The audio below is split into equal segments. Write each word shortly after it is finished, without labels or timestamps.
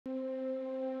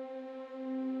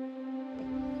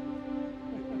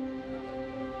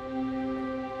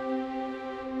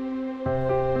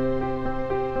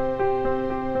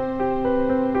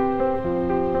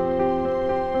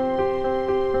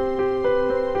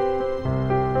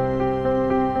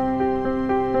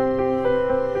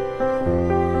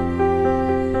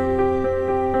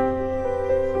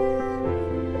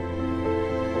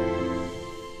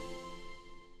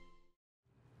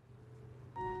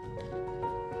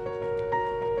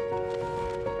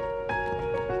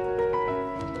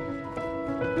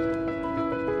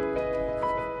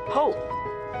Hope.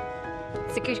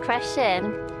 It's a good question.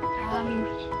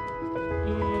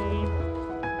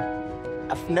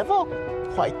 I've never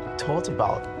quite thought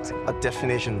about a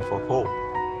definition for hope,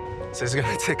 so it's going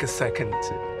to take a second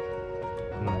to...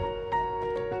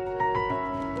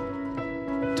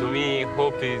 To me,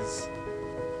 hope is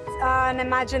an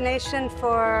imagination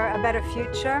for a better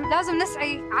future. لازم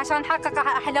نسعى عشان نحقق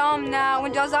أحلامنا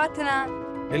وإنجازاتنا.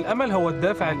 الأمل هو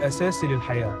الدافع الأساسي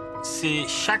للحياة. c'est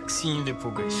chaque signe de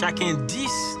progrès, chaque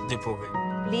indice de progrès.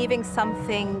 Leaving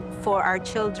something for our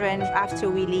children after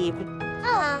we leave.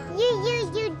 Oh,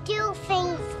 you do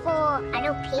things for, I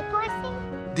know, people or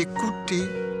things? D'écouter,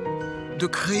 de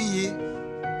créer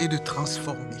et de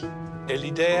transformer. È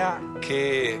l'idea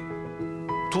che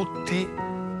tutti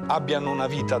abbiano una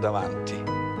vita davanti,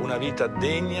 una vita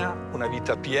degna, una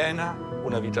vita piena,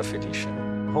 una vita felice.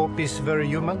 Hope is very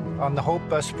human, and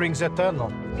hope springs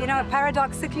eternal. You know,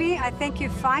 paradoxically, I think you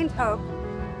find hope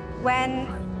when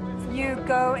you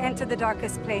go into the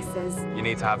darkest places. You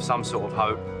need to have some sort of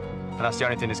hope, and that's the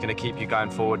only thing that's going to keep you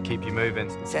going forward, keep you moving.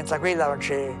 Senza quella non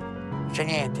c'è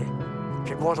niente,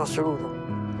 c'è vuoto assoluto.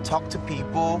 Talk to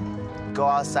people, go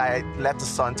outside, let the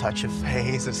sun touch your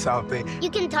face or something. You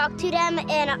can talk to them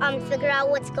and figure out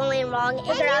what's going wrong,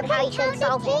 figure out how you can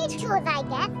solve it. I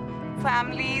guess.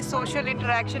 Family, social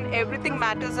interaction, everything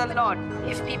matters a lot.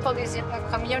 If people is in a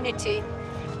community,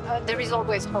 there is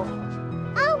always hope.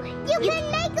 Oh, you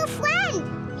can make a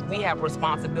friend. We have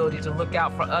responsibility to look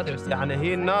out for others. يعني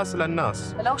هي الناس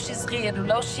للناس. لو شيء صغير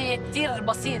ولو شيء كثير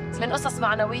بسيط من قصص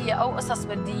معنوية أو قصص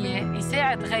مادية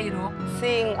يساعد غيره.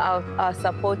 Seeing a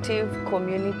supportive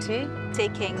community,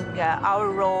 taking our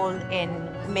role in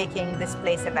making this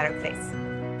place a better place.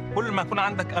 كل ما يكون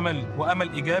عندك أمل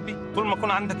وأمل إيجابي، طول ما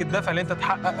يكون عندك الدافع اللي أنت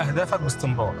تحقق أهدافك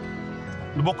باستمرار.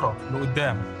 لبكرة،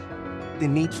 لقدام. The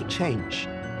need for change.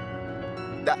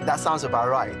 That sounds about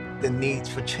right. The need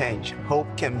for change. Hope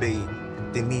can be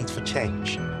the need for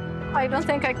change. I don't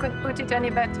think I could put it any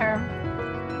better.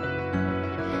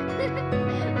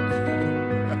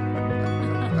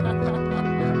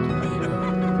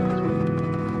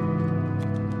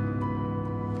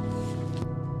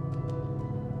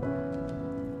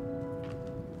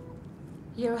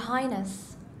 Your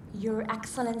Highness, Your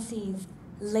Excellencies,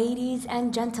 ladies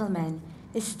and gentlemen,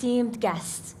 esteemed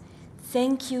guests,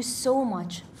 thank you so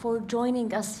much for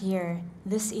joining us here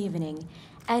this evening,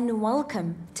 and welcome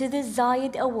to the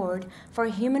Zayed Award for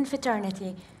Human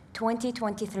Fraternity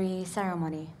 2023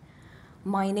 ceremony.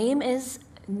 My name is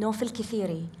Nofel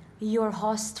Kithiri, your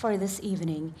host for this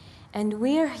evening, and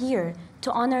we're here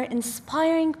to honor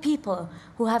inspiring people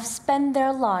who have spent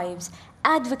their lives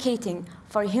advocating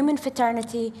for human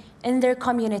fraternity in their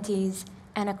communities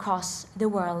and across the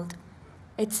world.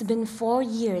 It's been 4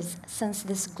 years since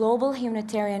this Global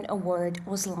Humanitarian Award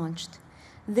was launched.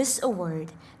 This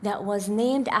award that was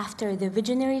named after the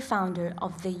visionary founder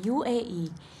of the UAE,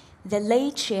 the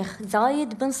late Sheikh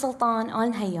Zayed bin Sultan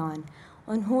Al Nahyan,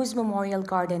 on whose memorial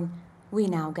garden we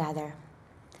now gather.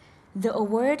 The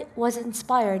award was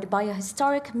inspired by a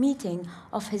historic meeting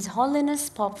of His Holiness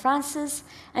Pope Francis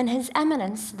and His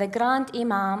Eminence, the Grand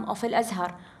Imam of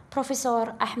Al-Azhar,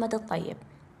 Professor Ahmed Al-Tayyib.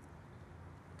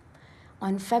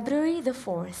 On February the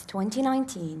 4th,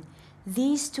 2019,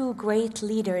 these two great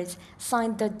leaders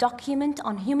signed the document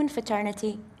on human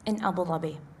fraternity in Abu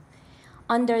Dhabi.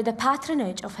 Under the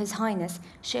patronage of His Highness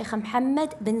Sheikh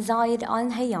Mohammed bin Zayed Al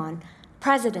Nahyan,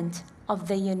 President of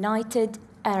the United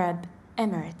Arab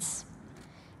Emirates.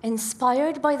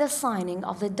 Inspired by the signing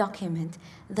of the document,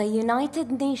 the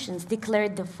United Nations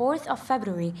declared the 4th of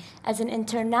February as an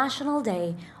International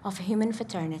Day of Human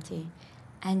Fraternity.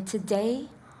 And today,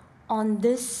 on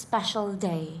this special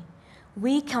day,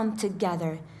 we come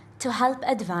together to help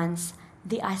advance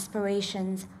the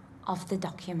aspirations of the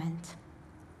document.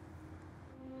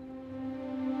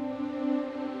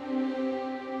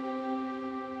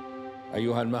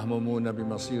 أيها المهمومون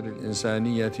بمصير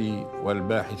الإنسانية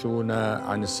والباحثون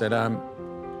عن السلام،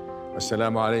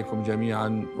 السلام عليكم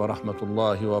جميعاً ورحمة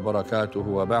الله وبركاته.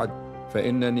 وبعد،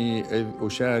 فإنني إذ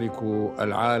أشارك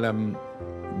العالم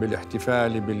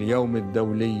بالاحتفال باليوم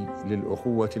الدولي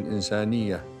للأخوة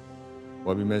الإنسانية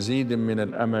وبمزيد من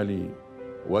الأمل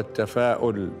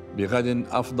والتفاؤل بغد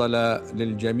أفضل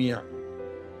للجميع،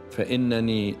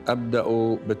 فإنني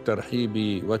أبدأ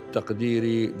بالترحيب والتقدير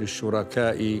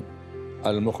للشركاء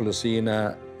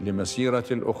المخلصين لمسيرة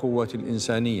الأخوة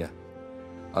الإنسانية: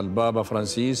 البابا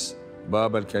فرانسيس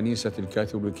بابا الكنيسة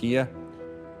الكاثوليكية،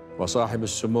 وصاحب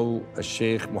السمو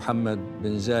الشيخ محمد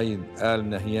بن زايد آل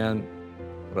نهيان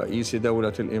رئيس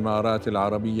دولة الإمارات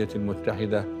العربية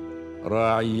المتحدة،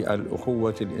 راعي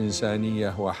الأخوة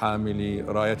الإنسانية وحامل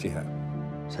رايتها.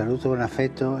 Saluto con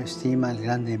affetto e stima il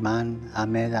grande imam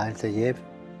Ahmed Al-Tayeb,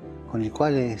 con il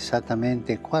quale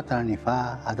esattamente 4 anni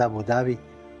fa ad Abu Dhabi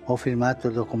ho firmato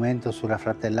il documento sulla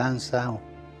fratellanza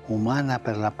umana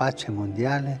per la pace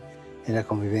mondiale e la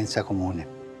convivenza comune.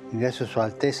 Ringrazio Sua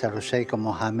Altezza lo Sheikh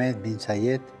Mohammed bin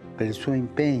Zayed per il suo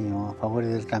impegno a favore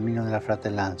del cammino della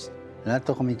fratellanza.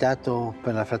 L'Alto Comitato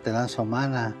per la Fratellanza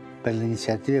Umana per le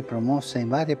iniziative promosse in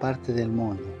varie parti del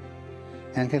mondo.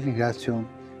 E anche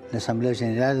ringrazio l'Assemblea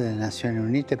Generale delle Nazioni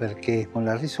Unite perché con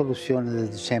la risoluzione del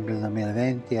dicembre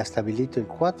 2020 ha stabilito il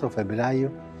 4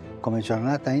 febbraio come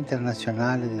giornata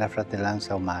internazionale della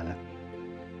fratellanza umana.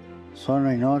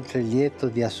 Sono inoltre lieto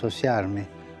di associarmi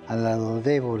alla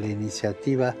lodevole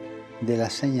iniziativa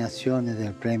dell'assegnazione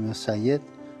del premio Zayed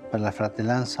per la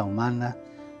fratellanza umana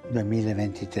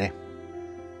 2023.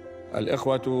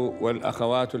 الإخوة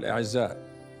والأخوات الأعزاء،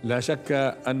 لا شك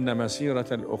أن مسيرة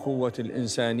الأخوة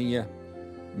الإنسانية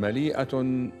مليئة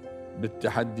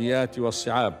بالتحديات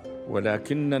والصعاب،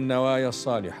 ولكن النوايا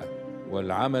الصالحة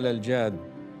والعمل الجاد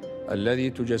الذي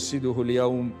تجسده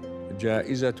اليوم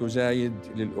جائزة زايد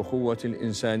للأخوة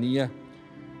الإنسانية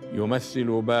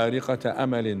يمثل بارقة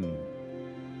أمل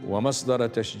ومصدر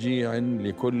تشجيع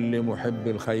لكل محب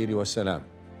الخير والسلام.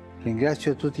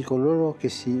 Ringrazio tutti coloro che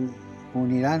si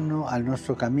uniranno al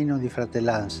nostro cammino di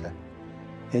fratellanza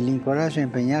e li incoraggio a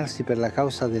impegnarsi per la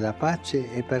causa della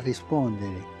pace e per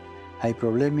rispondere ai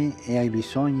problemi e ai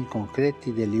bisogni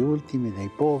concreti degli ultimi, dei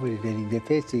poveri, degli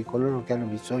indefesi, di coloro che hanno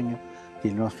bisogno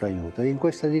del nostro aiuto. E in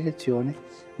questa direzione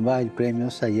va il premio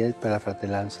Zayed per la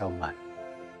fratellanza umana.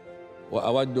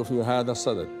 وأود في هذا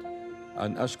الصدد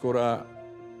أن أشكر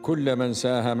كل من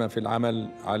ساهم في العمل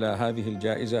على هذه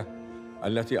الجائزة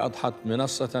التي أضحت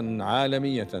منصة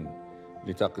عالمية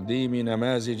لتقديم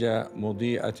نماذج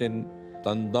مضيئة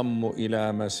تنضم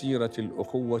إلى مسيرة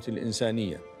الأخوة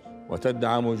الإنسانية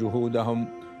وتدعم جهودهم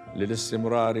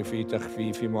للاستمرار في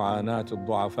تخفيف معاناة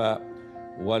الضعفاء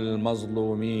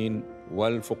والمظلومين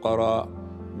والفقراء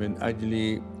من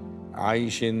أجل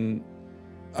عيش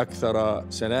أكثر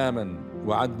سلاما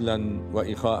وعدلا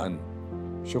وإخاء.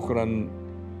 شكرا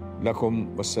لكم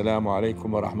والسلام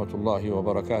عليكم ورحمة الله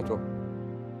وبركاته.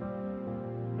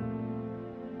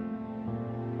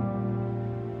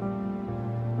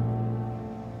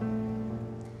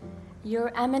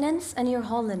 Your Eminence and Your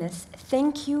Holiness,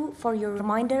 thank you for your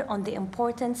reminder on the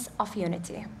importance of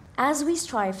unity. As we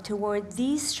strive toward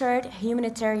these shared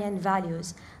humanitarian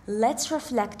values, let's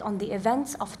reflect on the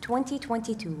events of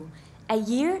 2022, a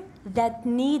year that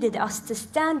needed us to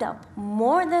stand up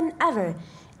more than ever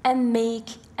and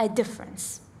make a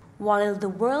difference. While the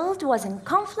world was in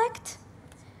conflict,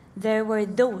 there were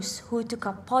those who took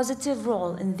a positive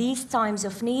role in these times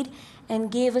of need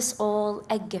and gave us all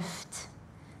a gift.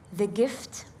 The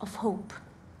gift of hope.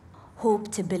 Hope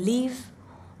to believe,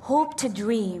 hope to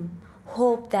dream,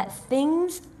 hope that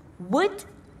things would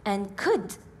and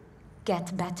could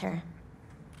get better.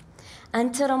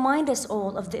 And to remind us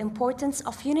all of the importance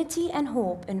of unity and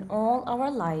hope in all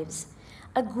our lives,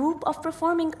 a group of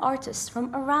performing artists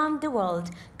from around the world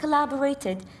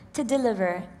collaborated to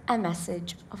deliver a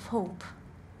message of hope.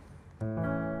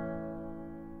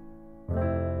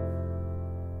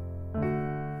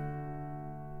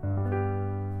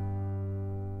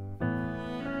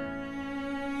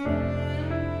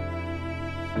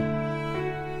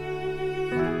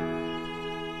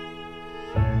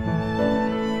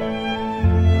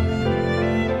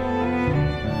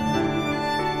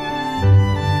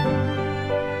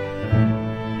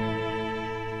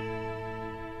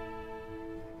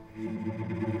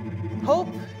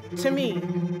 Hope, to me,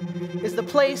 is the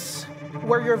place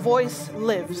where your voice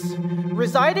lives,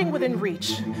 residing within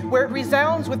reach, where it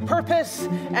resounds with purpose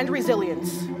and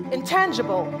resilience.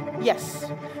 Intangible,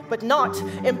 yes, but not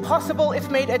impossible if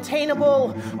made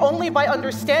attainable only by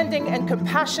understanding and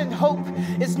compassion. Hope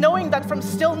is knowing that from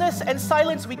stillness and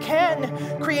silence we can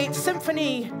create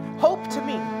symphony. Hope, to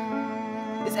me,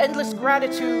 is endless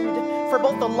gratitude for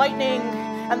both the lightning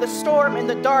and the storm in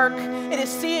the dark. It is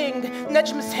seeing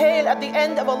Najm Sail at the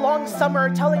end of a long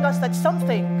summer telling us that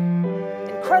something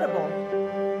incredible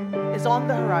is on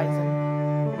the horizon.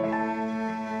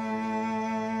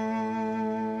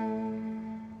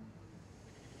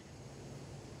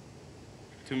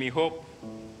 To me, hope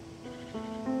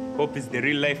is the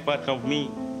real life part of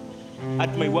me.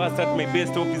 At my worst, at my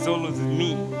best, hope is always with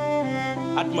me.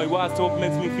 At my worst, hope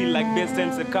makes me feel like best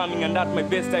times are coming, and at my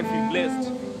best, I feel blessed.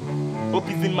 Hope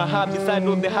is in my heart beside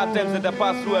all the hard times that I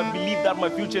pass through. I believe that my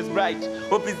future is bright.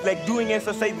 Hope is like doing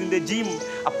exercise in the gym.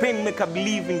 A pain make I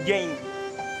believe in gain.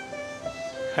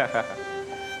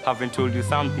 Haven't told you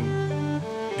something.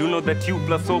 Do you know that you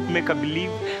plus hope make a believe?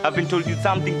 Haven't told you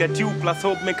something that you plus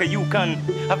hope make a you can.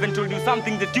 Haven't told you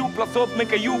something that you plus hope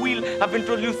make a you will. Haven't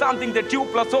told you something that you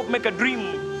plus hope make a dream.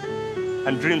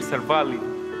 And dreams are valid.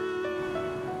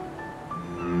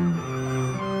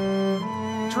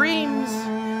 Dreams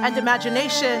and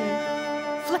imagination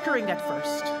flickering at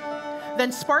first,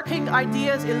 then sparking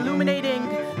ideas illuminating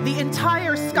the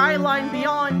entire skyline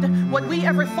beyond what we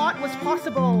ever thought was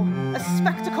possible. A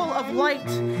spectacle of light,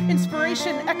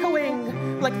 inspiration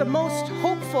echoing like the most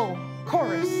hopeful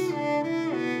chorus.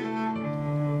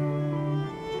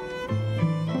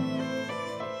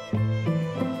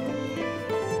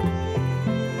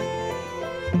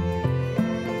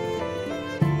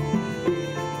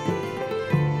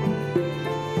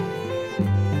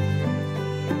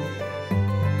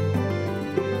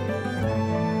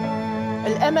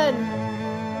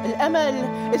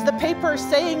 Al-Amal is the paper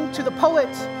saying to the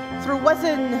poet through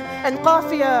wazn and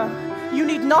qafiyah, you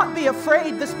need not be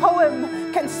afraid, this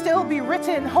poem can still be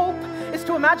written. Hope is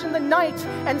to imagine the night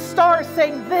and stars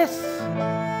saying, this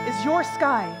is your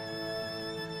sky.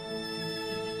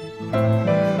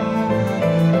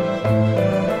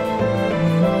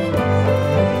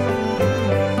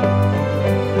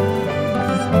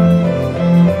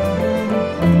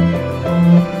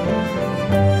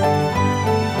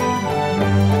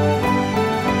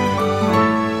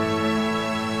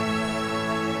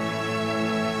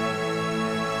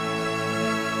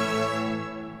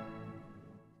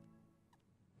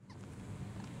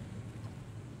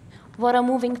 What a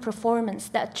moving performance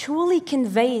that truly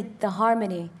conveyed the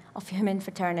harmony of human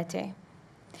fraternity.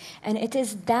 And it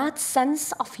is that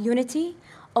sense of unity,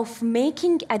 of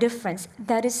making a difference,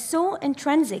 that is so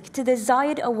intrinsic to the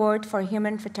Zayed Award for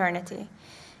Human Fraternity.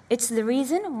 It's the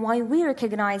reason why we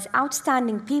recognize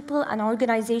outstanding people and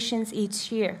organizations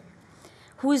each year,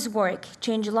 whose work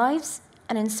changes lives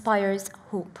and inspires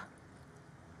hope.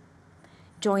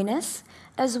 Join us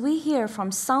as we hear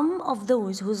from some of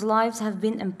those whose lives have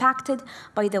been impacted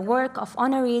by the work of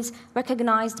honorees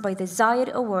recognized by the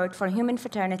Zayed Award for Human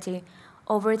Fraternity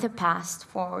over the past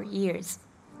 4 years.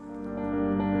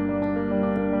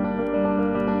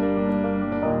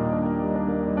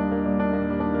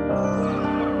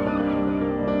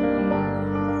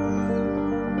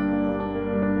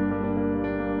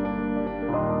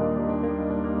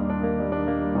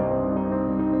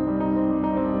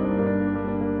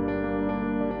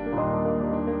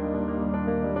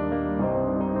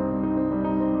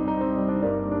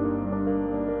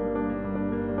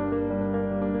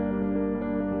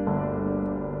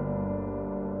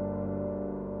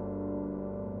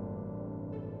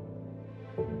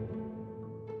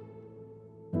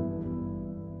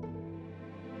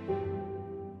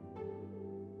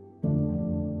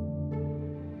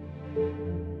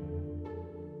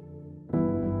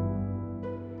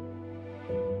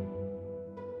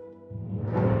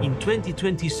 In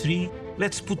 2023,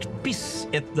 let's put peace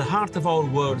at the heart of our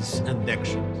words and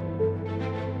actions.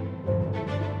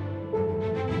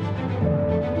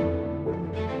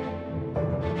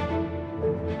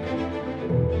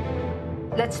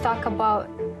 Let's talk about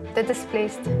the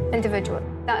displaced individual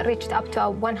that reached up to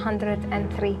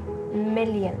 103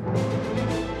 million.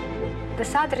 The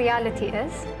sad reality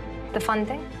is the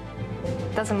funding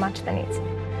doesn't match the needs.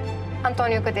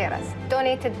 Antonio Guterres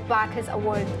donated back his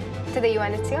award to the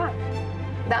UNHCR.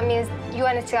 That means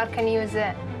UNHCR can use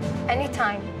it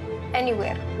anytime,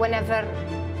 anywhere, whenever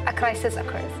a crisis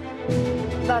occurs.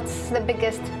 That's the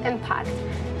biggest impact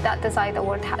that the Zayed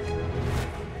Award had.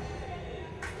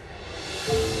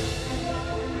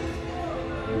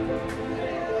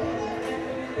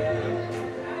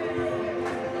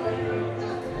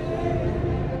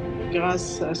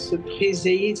 Grâce à ce prix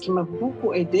Zayed qui m'a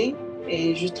beaucoup aidée,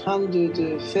 et je suis en train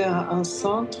de faire un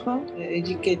centre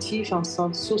éducatif, un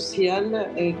centre social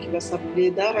qui va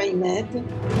s'appeler Dar Imed.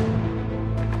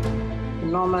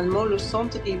 Normalement, le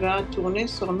centre il va tourner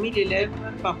sur 1000 élèves,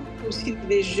 par contre aussi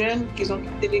des jeunes qui ont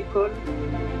quitté l'école.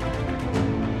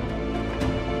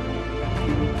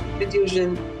 Je dis aux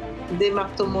jeunes,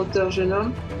 démarre ton moteur, jeune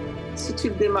homme. Si tu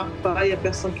ne le démarres pas, il n'y a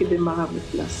personne qui démarre à votre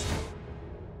place.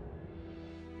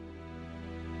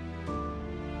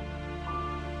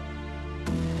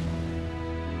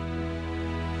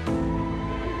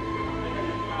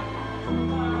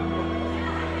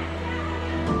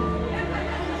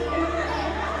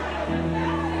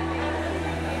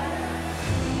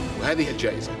 وهذه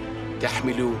الجائزة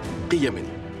تحمل قيماً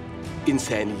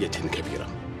إنسانية كبيرة.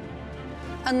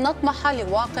 أن نطمح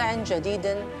لواقع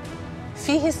جديد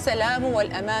فيه السلام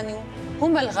والأمان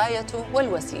هما الغاية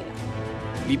والوسيلة.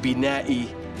 لبناء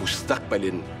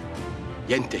مستقبل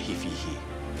ينتهي فيه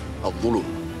الظلم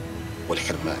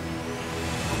والحرمان.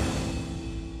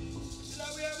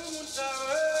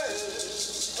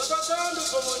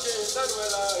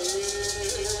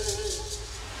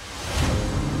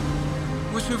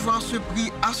 Recevoir ce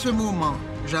prix à ce moment,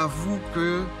 j'avoue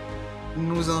que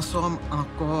nous en sommes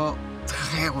encore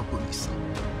très reconnaissants.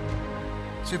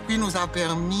 Ce prix nous a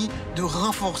permis de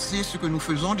renforcer ce que nous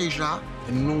faisons déjà.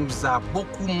 Nous a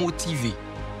beaucoup motivés.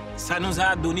 Ça nous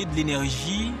a donné de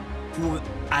l'énergie pour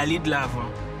aller de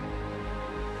l'avant.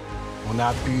 On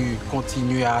a pu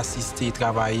continuer à assister et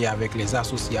travailler avec les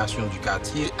associations du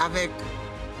quartier. Avec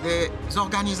des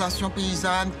organisations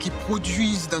paysannes qui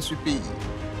produisent dans ce pays.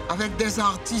 Avec des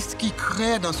artistes qui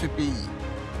créent dans ce pays.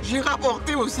 J'ai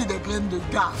rapporté aussi des graines de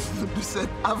gaffe de cette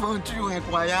aventure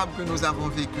incroyable que nous avons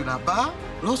vécue là-bas.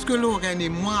 Lorsque Lorraine et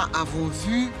moi avons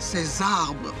vu ces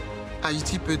arbres,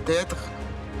 Haïti peut-être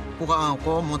pourra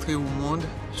encore montrer au monde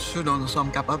ce dont nous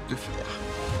sommes capables de faire.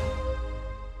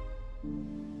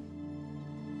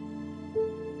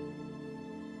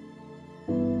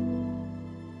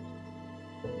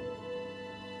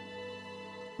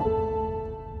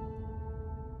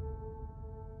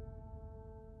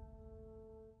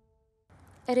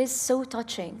 It is so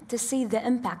touching to see the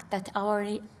impact that our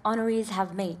honorees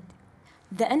have made.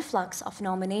 The influx of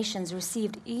nominations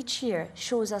received each year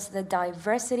shows us the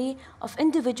diversity of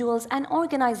individuals and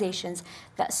organizations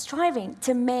that are striving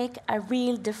to make a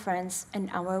real difference in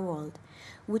our world,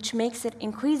 which makes it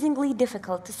increasingly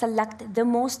difficult to select the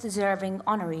most deserving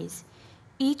honorees.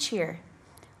 Each year,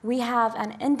 we have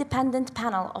an independent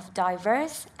panel of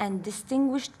diverse and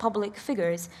distinguished public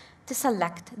figures to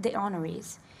select the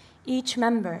honorees. Each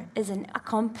member is an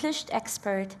accomplished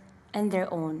expert in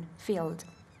their own field.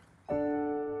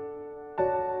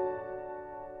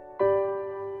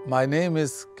 My name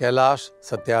is Kailash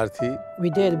Satyarthi.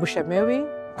 Widel Bouchamawi.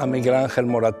 I'm Miguel Angel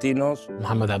Moratinos.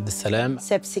 Mohamed Abdessalam.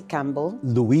 Sepsi Campbell.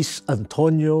 Luis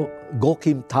Antonio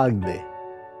Gokim Tagle.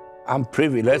 I'm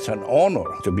privileged and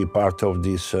honored to be part of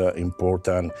this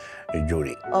important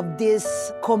jury. Of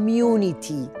this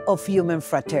community of Human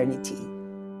Fraternity.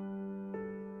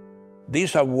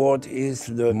 This award is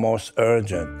the most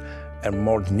urgent and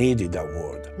most needed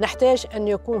award. نحتاج أن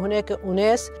يكون هناك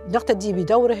أناس نقتدي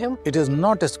بدورهم. It is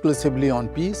not exclusively on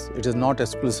peace. It is not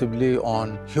exclusively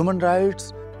on human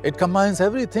rights. It combines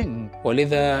everything.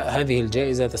 ولذا هذه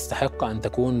الجائزة تستحق أن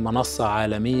تكون منصة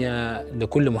عالمية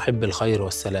لكل محب الخير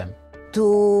والسلام.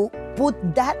 To put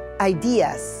that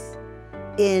ideas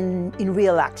in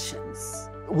real actions.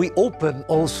 We open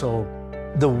also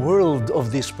the world of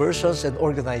these persons and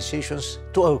organizations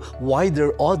to a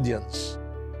wider audience.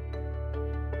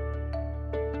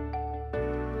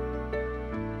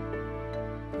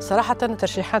 صراحة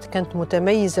الترشيحات كانت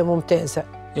متميزة ممتازة.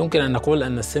 يمكن أن نقول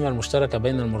أن السمة المشتركة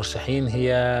بين المرشحين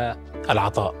هي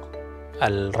العطاء،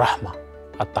 الرحمة،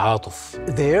 التعاطف.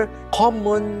 Their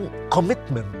common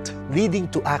commitment leading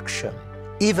to action,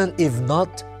 even if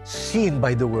not seen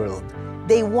by the world.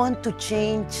 They want to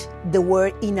change the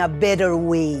world in a better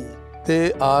way.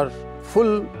 They are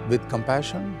full with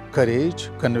compassion, courage,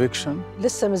 conviction.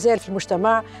 لسه مازال في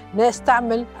المجتمع ناس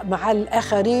تعمل مع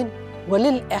الآخرين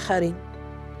وللآخرين.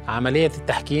 عملية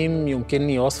التحكيم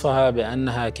يمكنني وصفها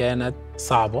بأنها كانت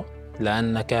صعبة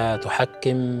لأنك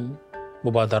تحكم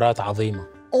مبادرات عظيمة.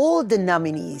 All the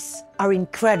nominees are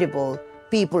incredible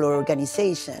people or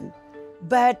organization,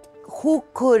 but who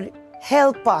could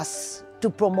help us to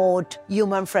promote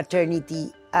human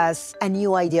fraternity as a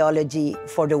new ideology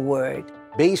for the world?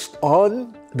 Based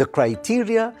on the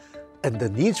criteria and the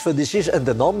needs for this year and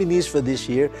the nominees for this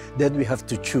year, then we have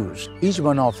to choose. Each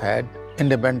one of had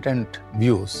independent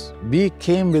views. We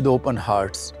came with open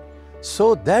hearts.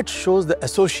 So that shows the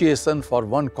association for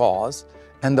one cause,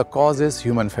 and the cause is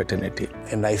human fraternity.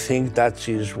 And I think that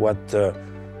is what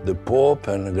the Pope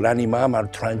and Grand Imam are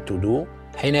trying to do.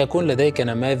 حين يكون لديك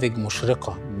نماذج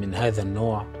مشرقة من هذا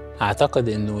النوع، أعتقد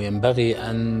أنه ينبغي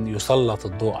أن يسلط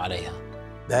الضوء عليها.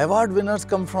 The award winners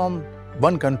come from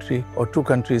one country or two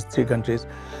countries, three countries,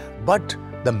 but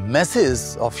the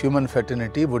message of human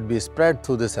fraternity would be spread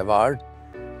through this award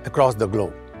across the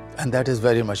globe, and that is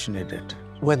very much needed.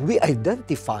 When we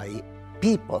identify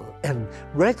people and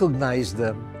recognize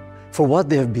them for what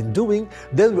they have been doing,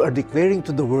 then we are declaring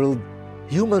to the world,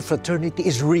 human fraternity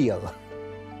is real.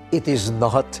 It is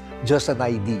not just an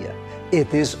idea,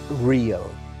 it is real.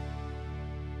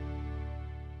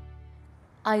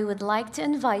 I would like to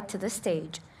invite to the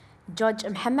stage Judge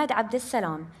Mohamed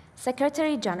Abdessalam,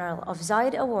 Secretary General of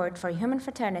Zayed Award for Human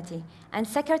Fraternity and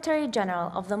Secretary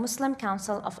General of the Muslim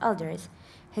Council of Elders,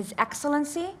 His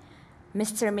Excellency,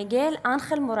 Mr. Miguel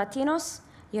Angel Moratinos,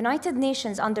 United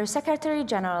Nations Under Secretary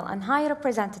General and High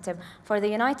Representative for the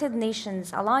United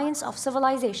Nations Alliance of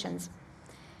Civilizations,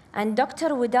 and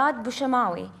Dr. Wadad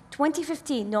Bouchamawi,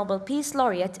 2015 Nobel Peace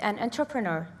Laureate and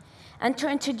entrepreneur, and to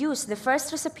introduce the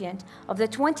first recipient of the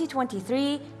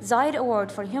 2023 Zayed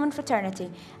Award for Human Fraternity,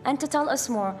 and to tell us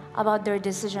more about their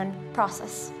decision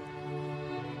process.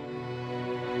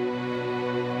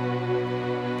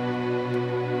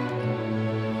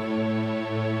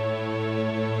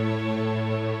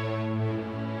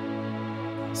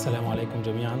 السلام عليكم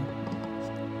جميعا.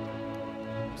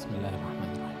 بسم الله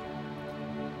الرحمن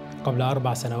الرحيم. قبل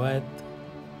 4 سنوات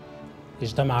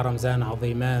اجتمع رمزان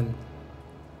عظيمان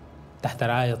تحت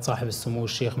رعاية صاحب السمو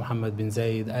الشيخ محمد بن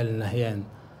زايد آل نهيان،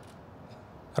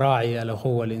 راعي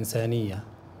الأخوة الإنسانية،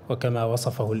 وكما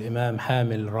وصفه الإمام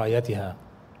حامل رايتها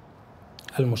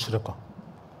المشرقة.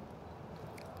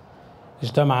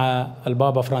 اجتمع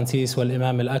البابا فرانسيس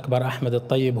والإمام الأكبر أحمد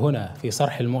الطيب هنا في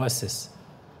صرح المؤسس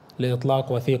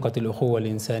لإطلاق وثيقة الأخوة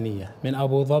الإنسانية من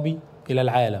أبو ظبي إلى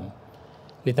العالم،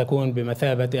 لتكون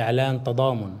بمثابة إعلان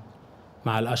تضامن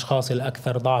مع الأشخاص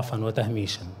الأكثر ضعفاً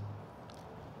وتهميشاً،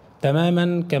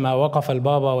 تماماً كما وقف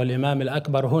البابا والإمام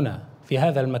الأكبر هنا في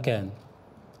هذا المكان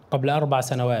قبل 4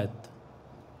 سنوات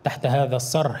تحت هذا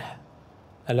الصرح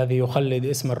الذي يخلد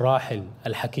اسم الراحل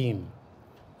الحكيم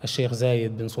الشيخ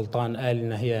زايد بن سلطان آل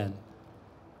نهيان،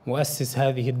 مؤسس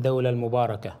هذه الدولة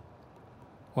المباركة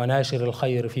وناشر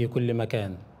الخير في كل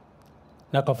مكان.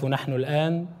 نقف نحن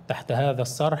الآن تحت هذا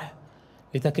الصرح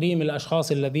لتكريم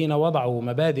الأشخاص الذين وضعوا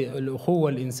مبادئ الأخوة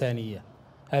الإنسانية،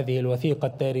 هذه الوثيقة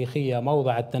التاريخية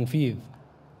موضع التنفيذ،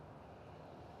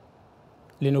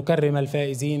 لنكرم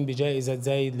الفائزين بجائزة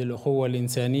زايد للأخوة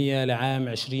الإنسانية لعام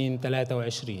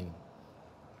 2023.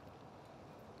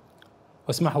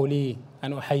 واسمحوا لي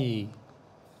أن أحيي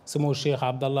سمو الشيخ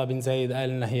عبد الله بن زايد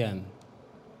آل نهيان،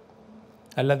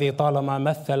 الذي طالما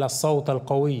مثل الصوت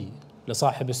القوي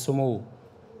لصاحب السمو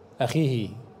أخيه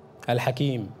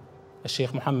الحكيم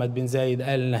الشيخ محمد بن زايد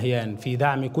آل نهيان في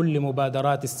دعم كل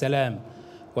مبادرات السلام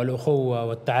والأخوة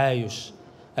والتعايش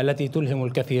التي تلهم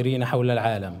الكثيرين حول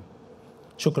العالم.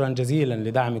 شكرا جزيلا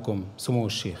لدعمكم سمو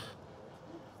الشيخ.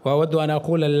 وأود أن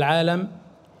أقول للعالم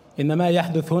إن ما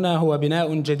يحدث هنا هو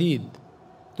بناء جديد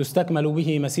تستكمل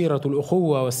به مسيرة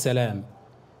الأخوة والسلام،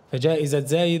 فجائزة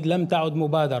زايد لم تعد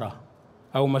مبادرة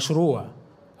أو مشروع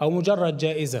أو مجرد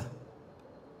جائزة.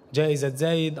 جائزة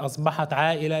زايد أصبحت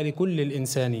عائلة لكل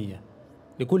الإنسانية،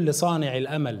 لكل صانع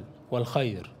الأمل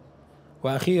والخير.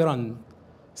 وأخيراً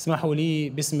اسمحوا لي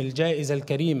باسم الجائزة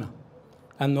الكريمة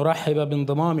أن نرحب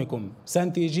بانضمامكم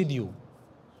سانت'Egidio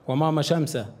وماما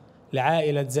شمسة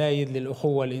لعائلة زايد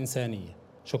للأخوة الإنسانية.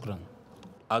 شكراً.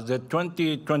 As the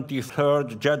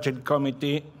 2023 Judging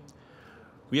Committee,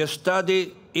 we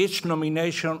study each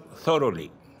nomination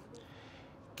thoroughly,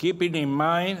 keeping in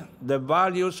mind the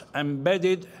values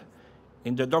embedded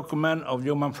in the document of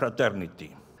Human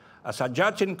Fraternity. As a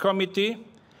judging committee,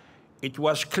 it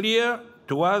was clear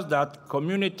to us that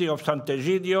community of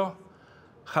Sant'Egidio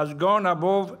has gone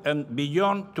above and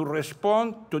beyond to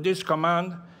respond to this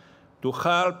command to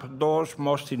help those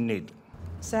most in need.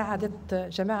 ساعدت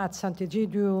جماعة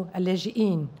سانت'Egidio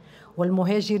اللاجئين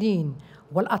والمهاجرين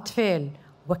والأطفال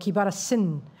وكبار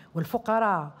السن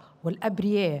والفقراء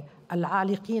والأبرياء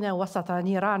العالقين وسط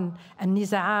نيران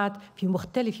النزاعات في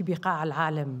مختلف بقاع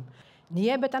العالم.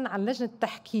 نيابة عن لجنة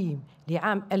التحكيم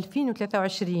لعام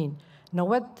 2023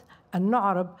 نود أن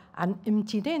نعرب عن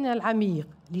امتناننا العميق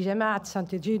لجماعة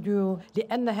سانت'Egidio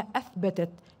لأنها أثبتت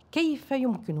كيف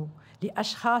يمكن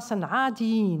لأشخاص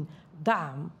عاديين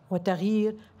دعم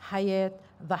وتغيير حياة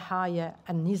ضحايا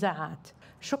النزاعات.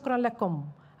 شكرا لكم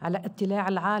على اطلاع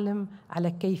العالم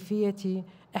على كيفية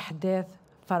إحداث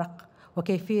فرق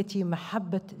وكيفية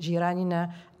محبة جيراننا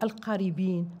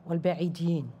القريبين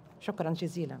والبعيدين. شكرا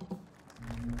جزيلا.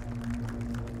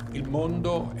 Il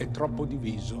mondo è troppo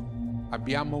diviso.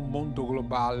 Abbiamo un mondo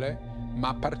globale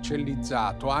ma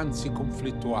parcellizzato, anzi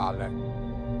conflittuale.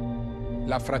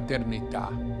 La fraternità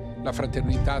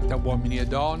tra uomini e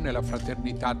donne, la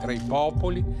fraternità tra i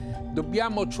popoli.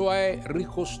 Dobbiamo cioè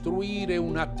ricostruire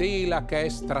una tela che è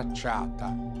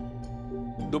stracciata.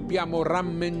 Dobbiamo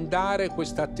rammendare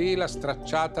questa tela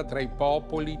stracciata tra i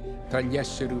popoli, tra gli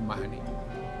esseri umani.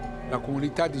 La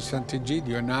comunità di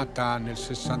Sant'Egidio è nata nel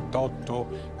 68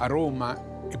 a Roma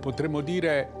e potremmo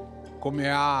dire,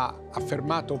 come ha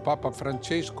affermato Papa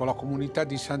Francesco, la comunità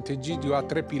di Sant'Egidio ha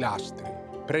 3 pilastri: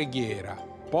 preghiera,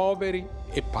 poveri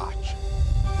e pace.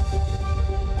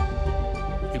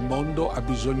 Il mondo ha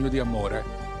bisogno di amore.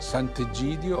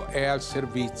 Sant'Egidio è al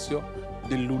servizio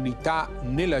dell'unità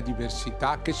nella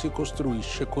diversità che si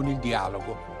costruisce con il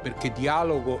dialogo, perché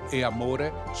dialogo e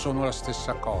amore sono la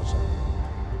stessa cosa.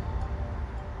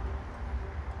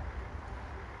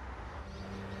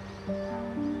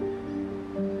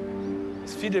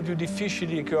 Sfide più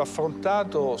difficili che ho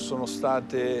affrontato sono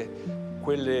state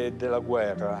quelle della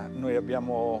guerra. Noi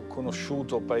abbiamo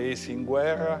conosciuto paesi in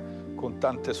guerra con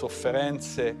tante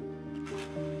sofferenze.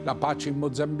 La pace in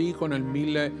Mozambico nel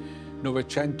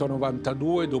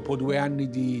 1992, dopo 2 anni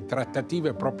di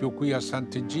trattative proprio qui a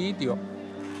Sant'Egidio,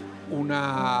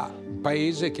 un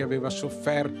paese che aveva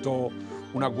sofferto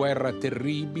una guerra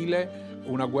terribile,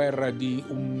 una guerra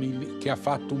che ha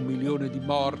fatto 1 milione di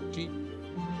morti.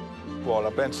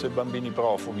 Penso ai bambini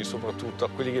profughi, soprattutto a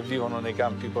quelli che vivono nei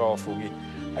campi profughi,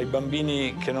 ai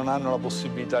bambini che non hanno la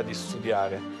possibilità di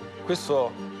studiare.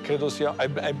 Questo credo sia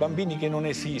ai bambini che non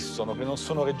esistono, che non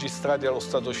sono registrati allo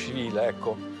stato civile.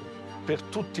 Ecco, per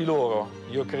tutti loro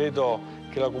io credo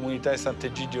che la comunità di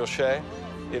Sant'Egidio c'è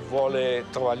e vuole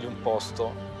trovargli un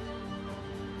posto.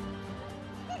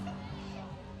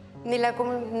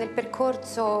 Nel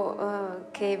percorso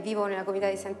che vivo nella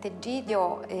comunità di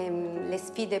Sant'Egidio, le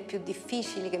sfide più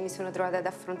difficili che mi sono trovata ad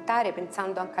affrontare,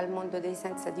 pensando anche al mondo dei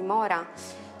senza dimora,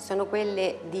 sono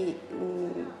quelle di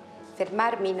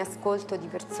fermarmi in ascolto di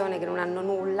persone che non hanno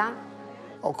nulla.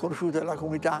 Ho conosciuto la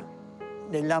comunità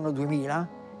nell'anno 2000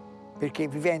 perché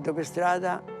vivendo per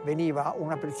strada veniva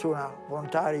una persona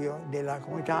volontario della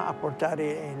comunità a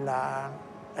portare la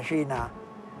cena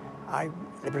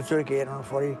alle persone che erano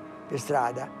fuori per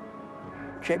strada.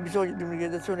 C'è bisogno di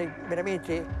un'organizzazione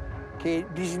veramente che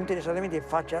disinteressatamente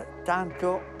faccia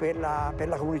tanto per la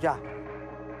comunità.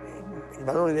 Il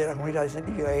valore della comunità di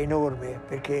Sant'Egidio è enorme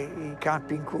perché i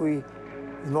campi in cui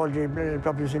svolge il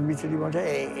proprio servizio di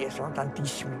volontariato sono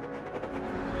tantissimi.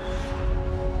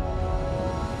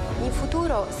 In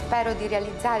futuro spero di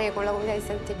realizzare con la comunità di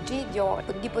Sant'Egidio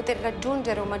di poter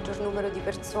raggiungere un maggior numero di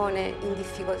persone in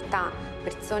difficoltà,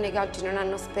 persone che oggi non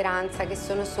hanno speranza, che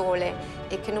sono sole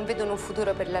e che non vedono un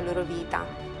futuro per la loro vita.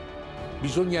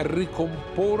 Bisogna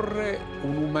ricomporre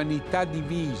un'umanità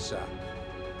divisa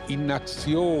in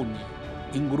nazioni,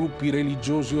 in gruppi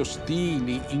religiosi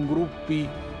ostili, in gruppi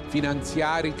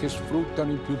finanziari che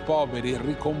sfruttano i più poveri,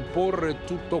 ricomporre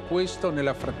tutto questo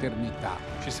nella fraternità.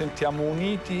 Ci sentiamo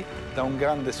uniti da un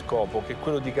grande scopo, che è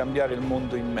quello di cambiare il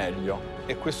mondo in meglio.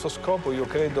 E questo scopo io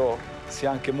credo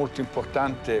sia anche molto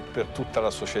importante per tutta la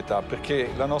società, perché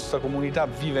la nostra comunità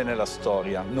vive nella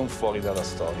storia, non fuori dalla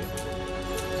storia.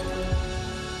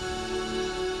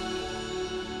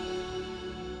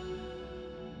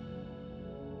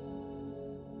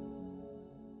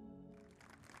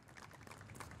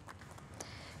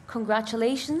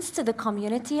 Congratulations to the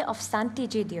community of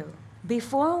Sant'Egidio.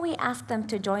 Before we ask them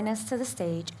to join us to the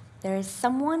stage, there is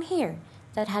someone here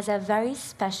that has a very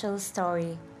special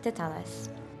story to tell us.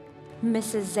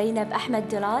 Mrs. Zainab Ahmed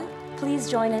Dilal, please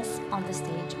join us on the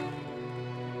stage.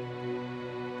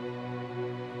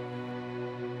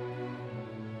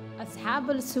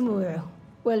 أصحاب السمو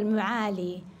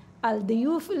والمعالي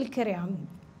الضيوف الكرام،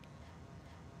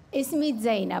 اسمي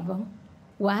زينب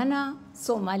وأنا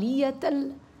صومالية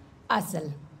الأصل.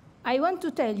 I want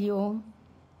to tell you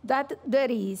that there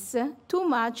is too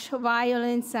much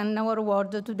violence in our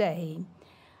world today.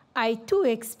 I too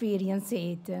experienced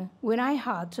it when I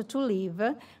had to leave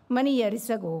many years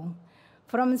ago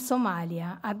from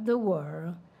Somalia at the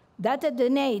war that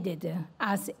denied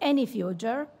us any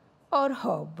future or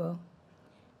hope.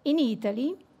 In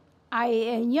Italy, I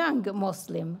am a young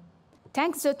Muslim.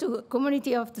 Thanks to the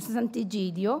community of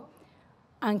Sant'Egidio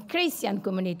and Christian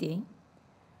community,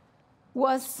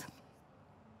 was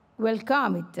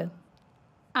welcomed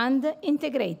and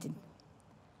integrated.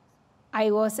 I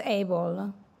was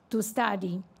able to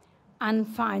study and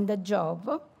find a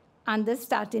job and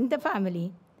start in the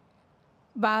family.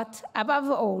 But above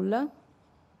all,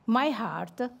 my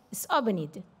heart is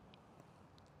opened.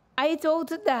 I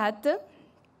thought that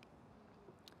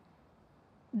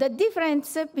the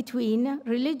difference between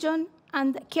religion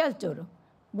and culture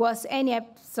was any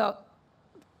episode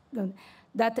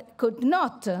that could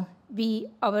not be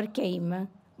overcome,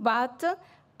 but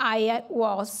I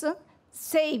was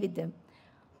saved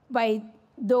by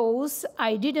those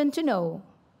I didn't know.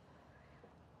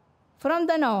 From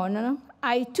then on,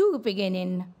 I too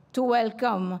began to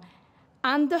welcome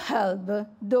and help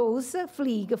those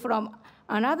fleeing from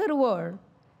another world.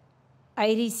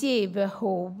 I received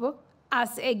hope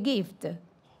as a gift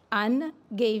and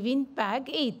giving back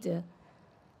it.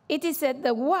 It is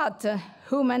what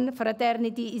Human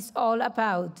Fraternity is all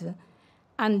about,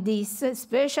 and this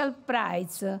special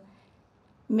prize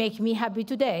makes me happy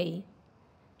today.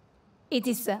 It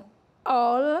is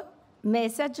all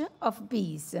message of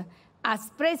peace, as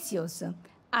precious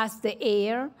as the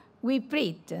air we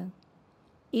breathe.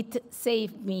 It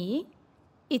saved me.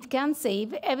 It can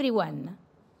save everyone.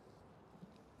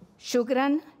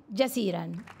 Shukran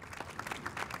jaziran.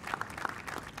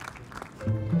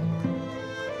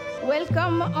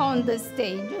 Welcome on the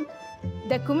stage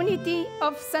the community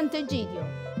of Sant'Egidio.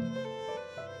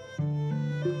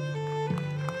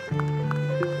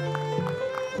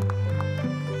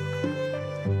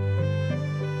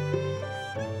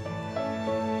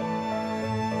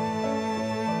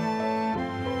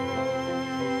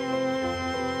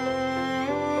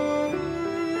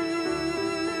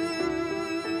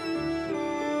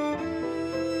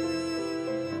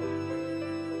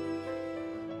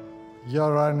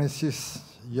 Your Highnesses,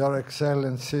 Your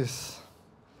Excellencies,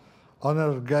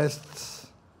 honored guests,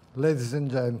 ladies and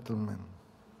gentlemen.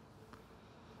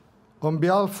 On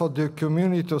behalf of the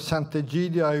community of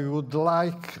Sant'Egidio, I would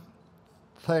like to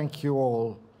thank you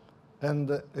all,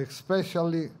 and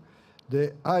especially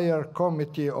the Higher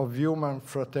Committee of Human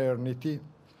Fraternity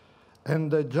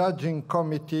and the Judging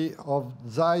Committee of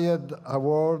Zayed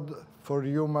Award for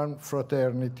Human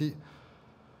Fraternity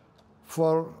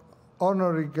for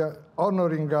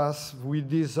honoring us with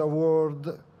this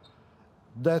award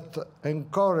that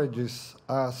encourages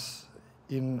us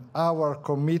in our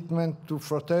commitment to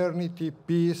fraternity,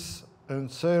 peace, and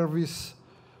service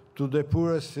to the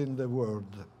poorest in the world.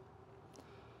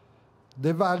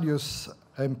 The values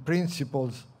and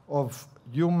principles of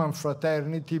human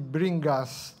fraternity bring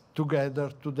us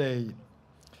together today.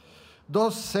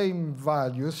 Those same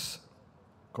values,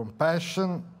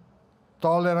 compassion,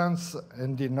 tolerance,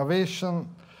 and innovation,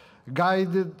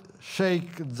 guided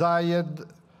Sheikh Zayed,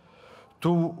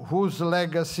 to whose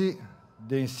legacy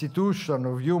the institution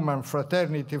of Human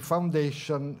Fraternity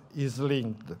Foundation is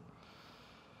linked.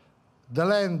 The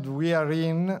land we are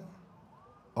in,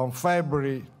 on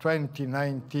February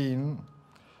 2019,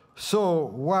 saw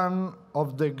one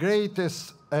of the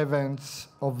greatest events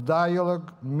of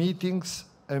dialogue, meetings,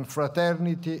 and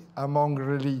fraternity among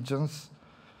religions,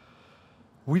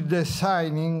 with the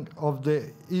signing of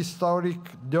the historic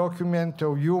document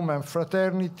of Human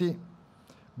Fraternity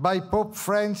by Pope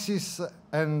Francis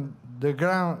and the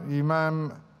Grand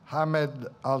Imam Ahmed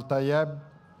Al-Tayeb,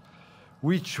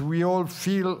 which we all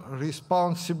feel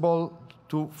responsible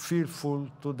to fulfill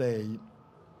today.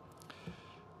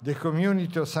 The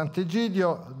community of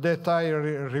Sant'Egidio that I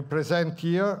represent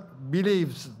here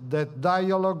believes that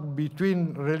dialogue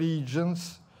between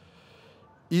religions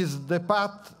is the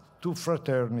path to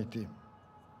fraternity.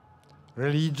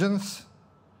 Religions,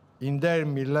 in their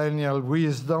millennial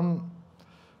wisdom,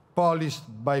 polished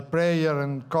by prayer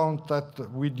and contact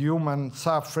with human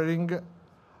suffering,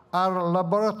 are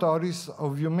laboratories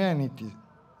of humanity.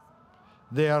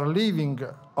 They are living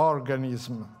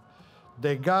organisms.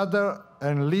 They gather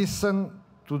and listen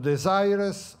to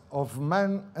desires of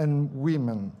men and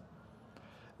women.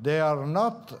 They are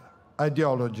not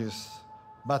ideologies,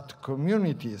 but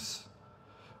communities,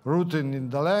 rooted in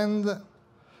the land,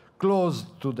 close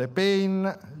to the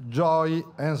pain, joy,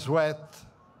 and sweat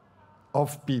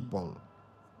of people.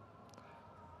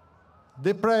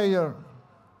 The prayer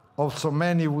of so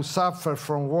many who suffer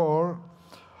from war,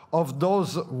 of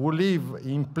those who live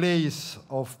in place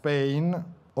of pain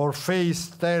or face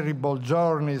terrible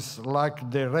journeys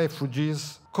like the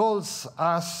refugees, calls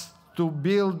us to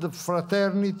build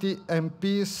fraternity and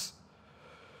peace,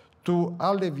 to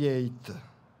alleviate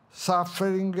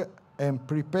suffering and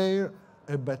prepare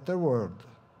a better world.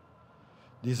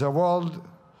 This award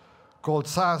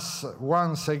calls us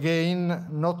once again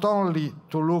not only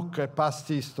to look at past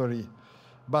history,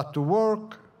 but to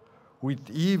work with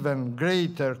even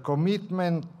greater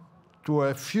commitment to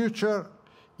a future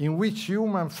in which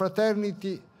human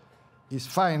fraternity is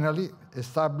finally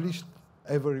established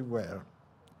everywhere.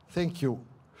 Thank you.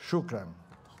 Shukran.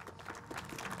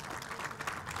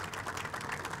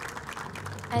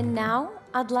 And now,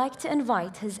 I'd like to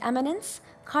invite His Eminence,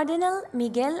 Cardinal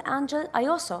Miguel Angel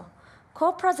Ayoso,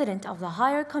 Co-President of the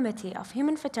Higher Committee of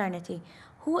Human Fraternity,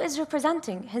 who is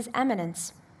representing His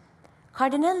Eminence,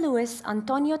 Cardinal Luis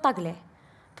Antonio Tagle,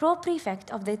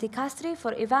 Pro-Prefect of the Dicastery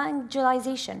for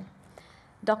Evangelization,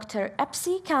 Dr.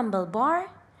 Epsi Campbell Barr,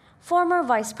 former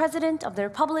Vice President of the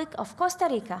Republic of Costa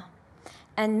Rica,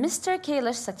 and Mr.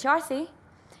 Kailash Satyarthi,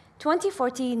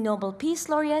 2014 Nobel Peace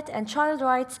Laureate and child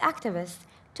rights activist,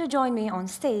 to join me on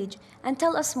stage and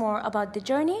tell us more about the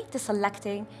journey to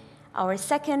selecting our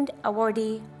second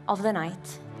awardee of the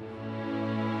night.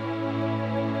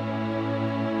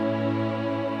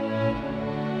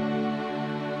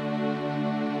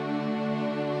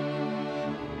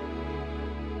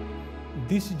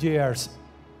 This year's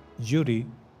jury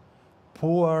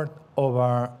poured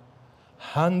over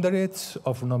hundreds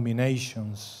of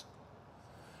nominations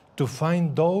to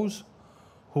find those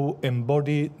who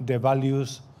embody the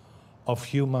values of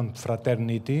human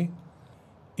fraternity,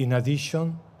 in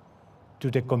addition to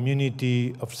the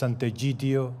community of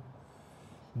Sant'Egidio.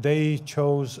 They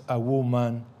chose a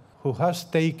woman who has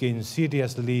taken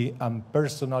seriously and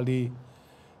personally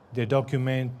the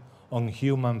document on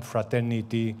human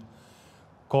fraternity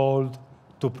called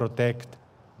to protect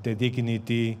the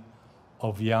dignity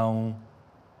of young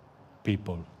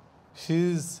people.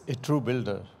 She is a true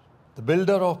builder, the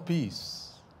builder of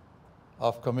peace,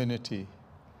 of community,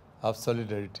 of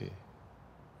solidarity.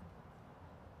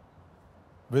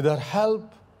 With her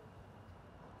help,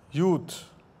 youth,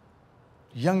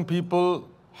 young people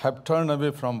have turned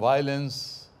away from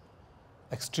violence,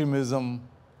 extremism,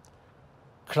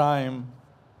 crime,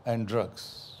 and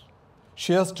drugs.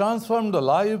 She has transformed the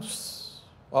lives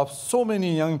of so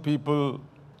many young people,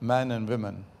 men and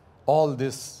women. All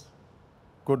this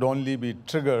could only be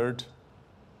triggered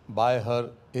by her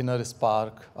inner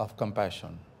spark of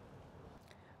compassion.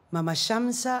 Mama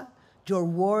Shamsa, your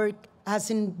work has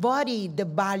embodied the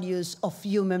values of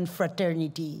human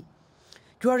fraternity.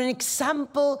 You are an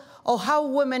example of how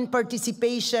women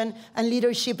participation and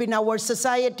leadership in our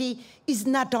society is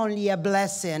not only a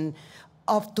blessing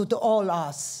to all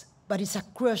us, but it's a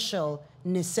crucial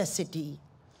necessity.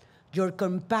 Your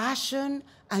compassion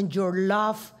and your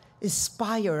love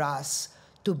inspire us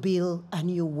to build a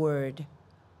new world.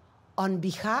 On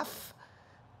behalf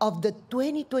of the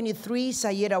 2023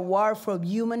 Zayed Award for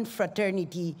Human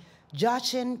Fraternity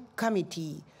Judging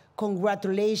Committee,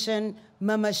 congratulations,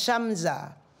 Mama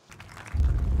Shamsa.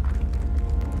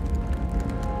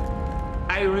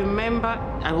 I remember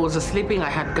I was sleeping, I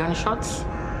had gunshots,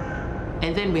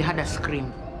 and then we had a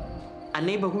scream. A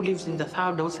neighbor who lives in the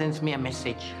third house sends me a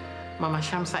message. Mama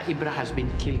Shamsa Ibra has been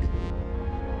killed.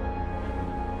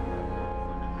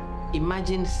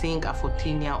 Imagine seeing a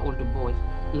 14-year-old boy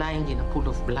lying in a pool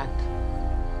of blood.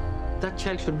 That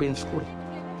child should be in school.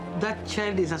 That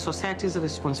child is a society's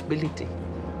responsibility.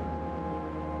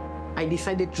 I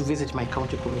decided to visit my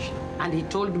county commissioner, and he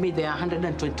told me there are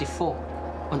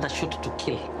 124 on the shoot to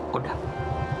kill order.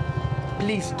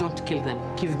 Please don't kill them.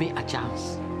 Give me a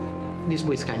chance. These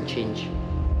boys can change.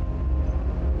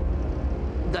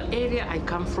 The area I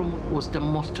come from was the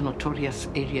most notorious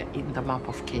area in the map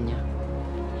of Kenya.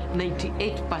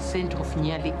 98% of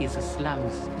Nyali is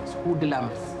slums, it's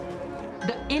hoodlums.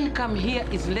 The income here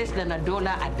is less than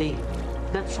 $1 a day.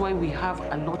 That's why we have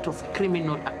a lot of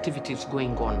criminal activities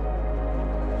going on.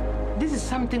 This is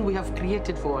something we have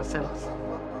created for ourselves.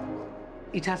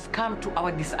 It has come to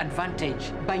our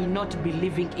disadvantage by not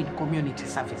believing in community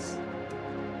service.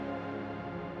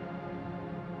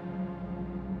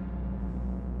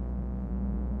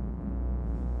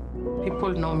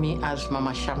 People know me as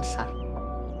Mama Shamsa.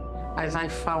 As I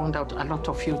found out, a lot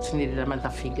of youths needed a mother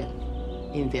figure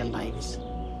in their lives.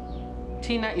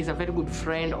 Tina is a very good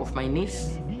friend of my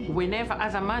niece. Whenever,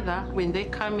 as a mother, when they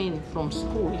come in from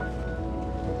school,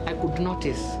 I could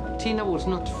notice Tina was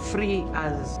not free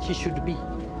as she should be.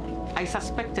 I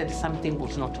suspected something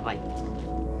was not right.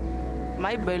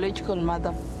 My biological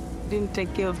mother didn't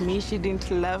take care of me. She didn't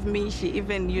love me. She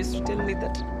even used to tell me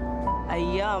that I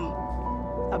am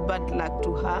a bad luck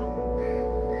to her.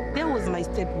 There was my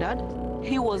stepdad.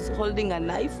 He was holding a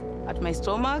knife at my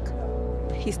stomach.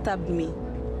 He stabbed me.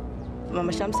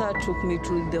 Mama Shamsa took me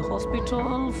to the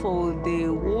hospital for the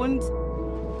wounds.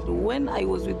 When I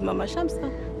was with Mama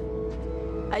Shamsa,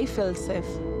 I felt safe.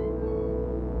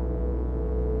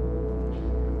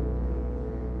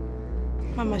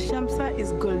 Mama Shamsa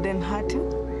is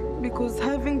golden-hearted because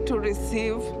having to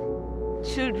receive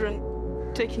children,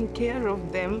 taking care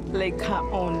of them like her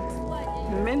own,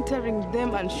 mentoring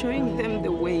them and showing them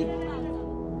the way.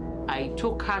 I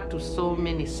took her to so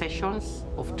many sessions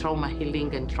of trauma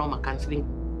healing and trauma counseling.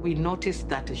 We noticed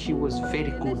that she was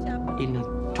very good in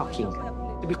talking.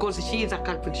 Because she is a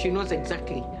culprit, she knows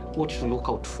exactly what to look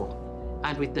out for.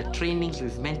 And with the trainings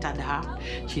we've mentored her,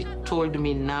 she told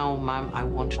me, now, Mom, I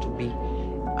want to be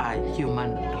a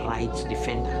human rights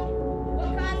defender.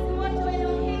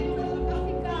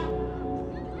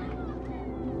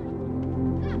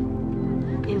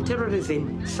 In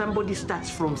terrorism, somebody starts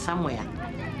from somewhere.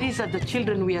 These are the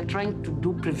children we are trying to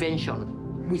do prevention.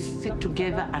 We sit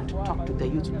together and talk to the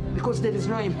youth because there is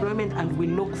no employment and we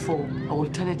look for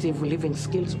alternative living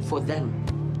skills for them.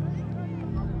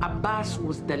 Abbas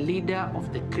was the leader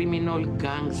of the criminal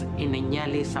gangs in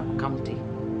Nyali sub-county.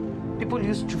 People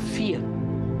used to fear.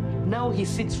 Now he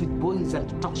sits with boys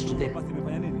and talks to them.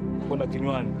 kwenda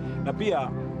kinywani. Na pia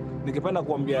ningependa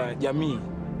kuambia jamii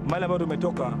mahali ambayo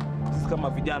tumetoka sisi kama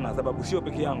vijana, sababu sio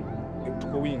peke yangu,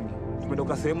 tuko wingi.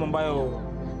 Tumetoka sehemu ambayo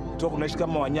tunaishi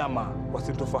kama wanyama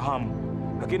wasintofahamu,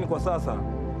 lakini kwa sasa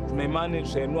tuna imani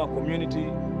tutainua community,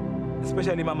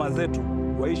 especially mama zetu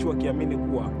waishi wakiamini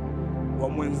kuwa wa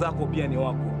mwenzako pia ni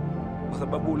wako, kwa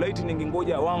sababu laiti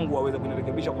ningengoja wangu waweze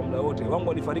kunirekebisha kwa muda wote.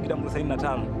 Wangu alifariki tangu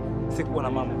 95, sikuwa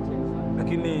na mama,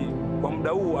 lakini kwa muda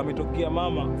huu ametokea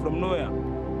mama from nowhere,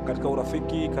 katika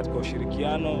urafiki, katika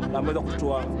ushirikiano, na ameweza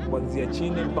kutoa kuanzia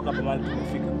chini mpaka mahali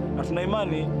tumefika, na tuna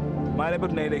imani mahali ambapo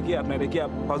tunaelekea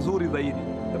pazuri zaidi,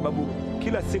 sababu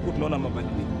kila siku tunaona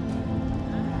mabadiliko.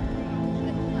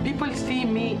 People see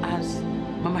me as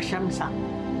Mama Shamsa.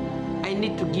 I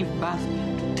need to give birth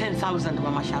to 10,000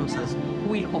 Mama Shamsas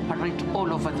who will operate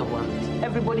all over the world.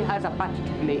 Everybody has a part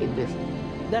to play in this.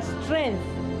 The strength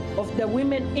of the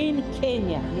women in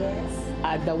Kenya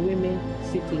are the women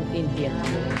sitting in here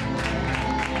today.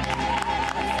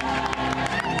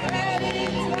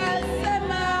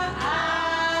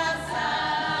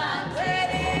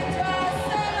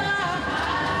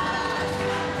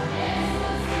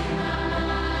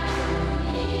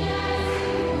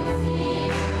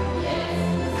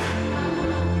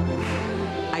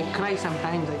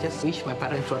 Sometimes I just wish my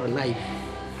parents were alive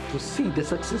to see the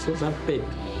successes I've made.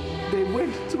 They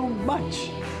went through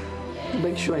much to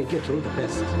make sure I get all the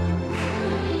best.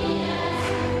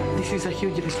 This is a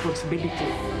huge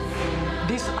responsibility.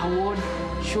 This award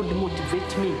should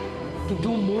motivate me to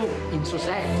do more in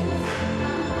society.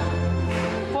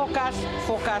 Focus,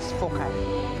 focus, focus.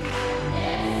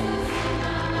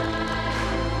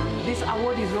 This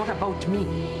award is not about me.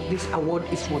 This award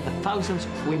is for the thousands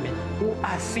of women who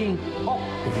are seeing hope.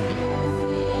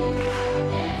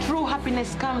 True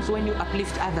happiness comes when you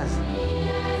uplift others.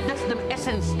 That's the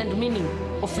essence and meaning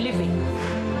of living.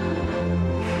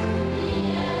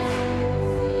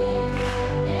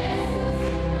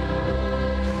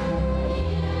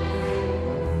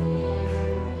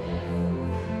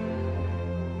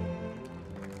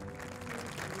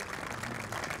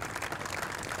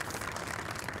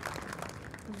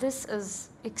 This is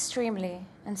extremely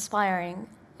inspiring.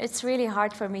 It's really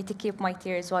hard for me to keep my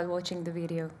tears while watching the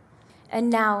video. And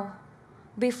now,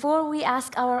 before we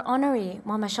ask our honoree,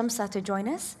 Mama Shamsa, to join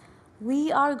us,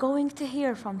 we are going to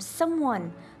hear from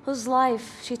someone whose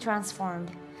life she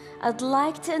transformed. I'd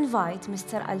like to invite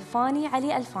Mr. Alfani Ali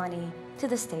Alfani to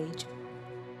the stage.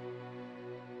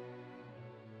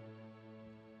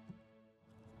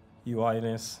 Your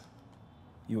Highness,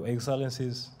 Your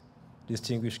Excellencies,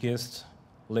 distinguished guests,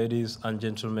 ladies and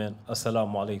gentlemen,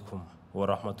 Assalamu alaikum wa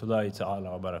rahmatullahi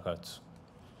ta'ala wa barakatuh.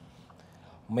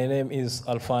 My name is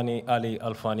Alfani Ali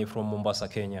Alfani from Mombasa,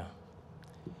 Kenya.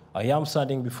 I am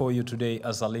standing before you today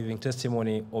as a living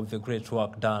testimony of the great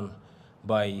work done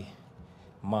by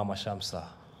Mama Shamsa.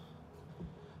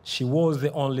 She was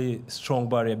the only strong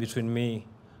barrier between me,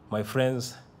 my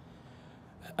friends,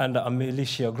 and a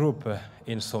militia group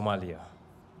in Somalia.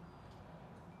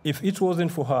 If it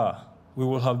wasn't for her, we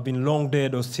would have been long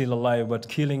dead or still alive, but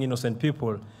killing innocent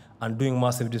people and doing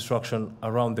massive destruction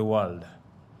around the world.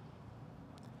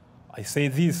 I say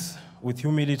this with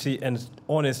humility and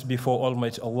honest before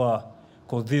Almighty Allah,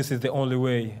 because this is the only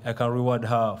way I can reward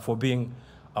her for being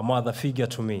a mother figure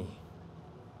to me.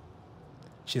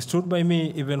 She stood by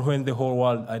me even when the whole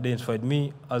world identified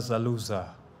me as a loser.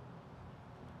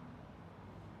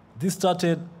 This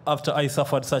started after I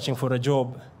suffered searching for a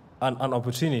job and an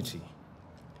opportunity.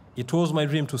 It was my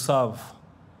dream to serve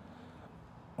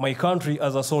my country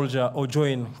as a soldier or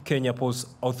join Kenya Post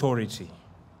Authority,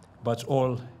 but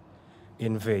all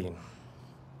in vain.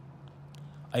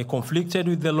 I conflicted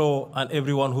with the law and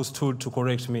everyone who stood to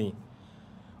correct me.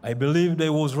 I believed I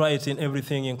was right in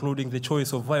everything, including the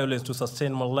choice of violence to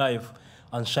sustain my life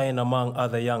and shine among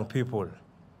other young people.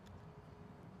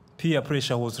 Peer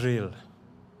pressure was real,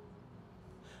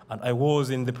 and I was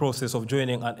in the process of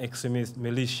joining an extremist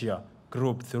militia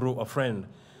group through a friend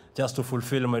just to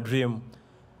fulfill my dream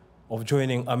of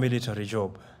joining a military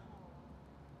job.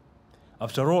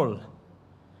 After all,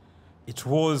 it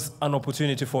was an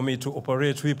opportunity for me to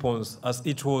operate weapons, as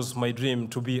it was my dream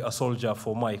to be a soldier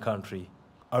for my country.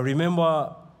 I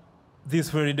remember this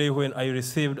very day when I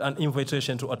received an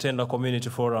invitation to attend a community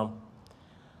forum.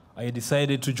 I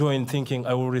decided to join thinking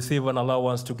I will receive an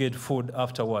allowance to get food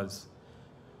afterwards,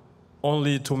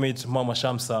 only to meet Mama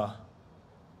Shamsa,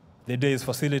 the day's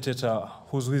facilitator,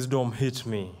 whose wisdom hit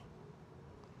me.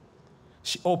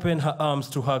 She opened her arms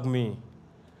to hug me,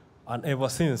 and ever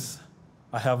since,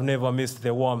 I have never missed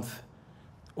the warmth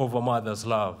of a mother's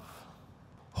love.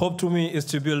 Hope to me is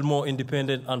to build more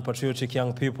independent and patriotic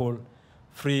young people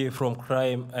free from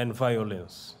crime and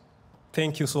violence.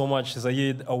 Thank you so much,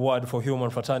 Zayed Award for Human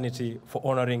Fraternity, for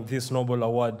honoring this noble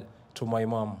award to my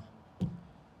mom,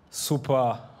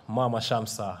 Super Mama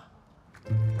Shamsa.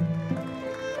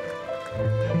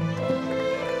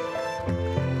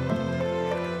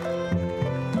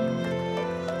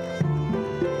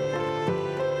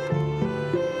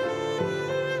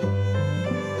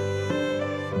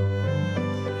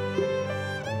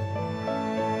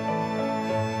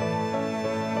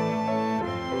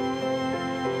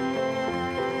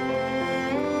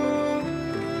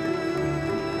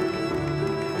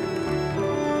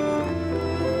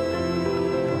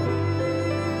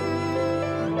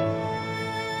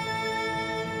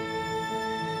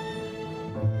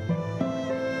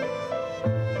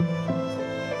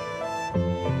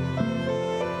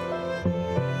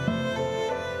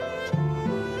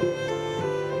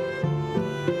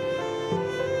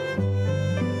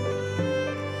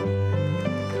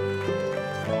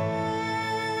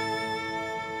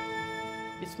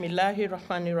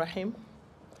 Bismillahirrahmanirrahim.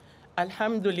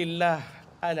 Alhamdulillah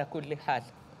ala kulli hal.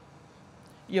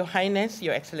 Your Highness,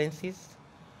 Your Excellencies,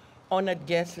 honored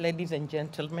guests, ladies and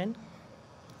gentlemen,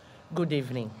 good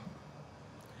evening.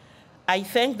 I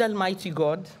thank the Almighty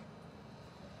God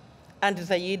and the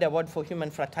Zayed Award for Human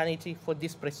Fraternity for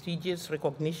this prestigious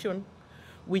recognition,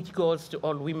 which goes to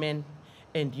all women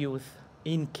and youth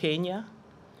in Kenya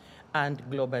and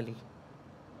globally.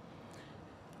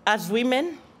 As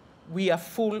women, we are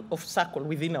full of circle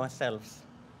within ourselves.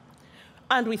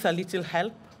 And with a little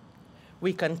help,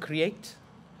 we can create,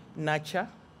 nurture,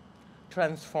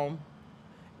 transform,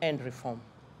 and reform.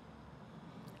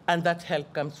 And that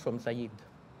help comes from Zayed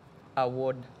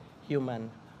Award Human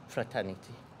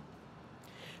Fraternity.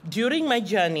 During my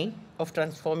journey of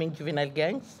transforming juvenile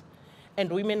gangs and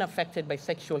women affected by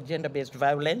sexual gender-based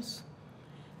violence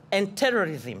and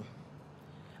terrorism,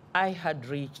 I had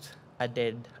reached a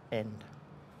dead end.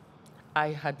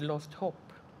 I had lost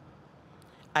hope.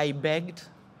 I begged,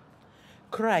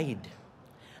 cried,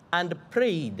 and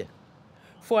prayed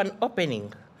for an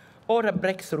opening or a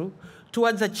breakthrough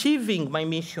towards achieving my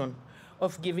mission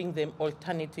of giving them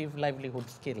alternative livelihood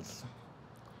skills.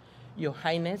 Your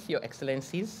Highness, Your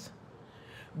Excellencies,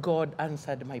 God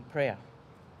answered my prayer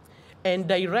and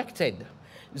directed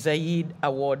Zayed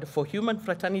Award for Human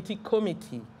Fraternity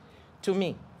Committee to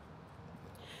me.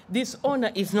 This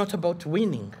honor is not about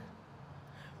winning,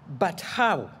 but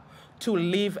how to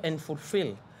live and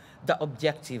fulfill the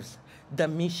objectives, the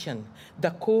mission, the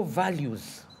core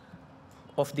values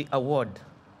of the award.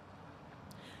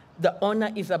 The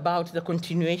honor is about the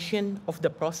continuation of the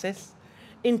process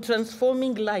in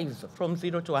transforming lives from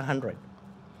 0 to 100,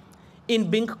 in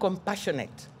being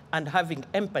compassionate and having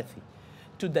empathy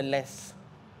to the less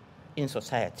in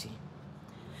society.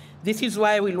 This is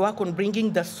why we'll work on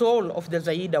bringing the soul of the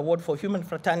Zayed Award for Human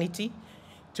Fraternity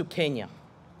to Kenya.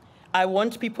 I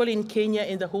want people in Kenya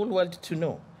and the whole world to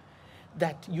know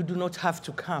that you do not have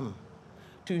to come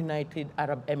to United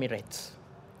Arab Emirates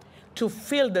to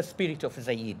feel the spirit of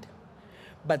Zayed,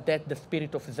 but that the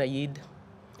spirit of Zayed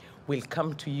will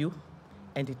come to you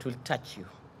and it will touch you.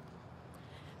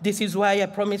 This is why I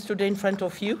promise today in front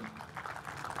of you.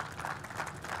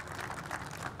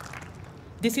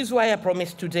 This is why I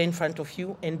promise today in front of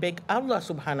you and beg Allah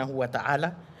subhanahu wa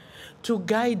ta'ala to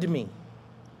guide me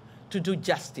to do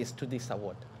justice to this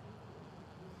award.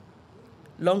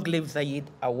 Long live Zayed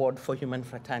Award for Human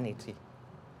Fraternity,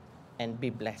 and be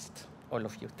blessed, all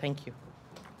of you. Thank you.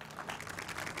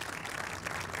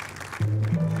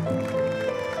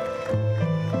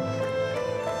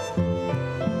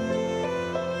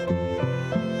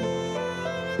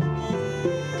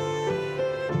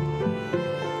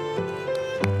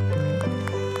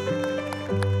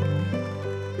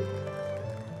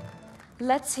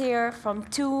 Let's hear from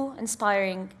two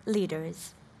inspiring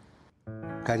leaders.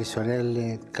 Cari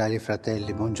sorelle, cari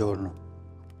fratelli, buongiorno.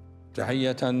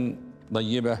 تحية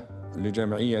طيبة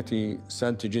لجمعية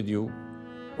سانت'Egidio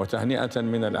وتهنئة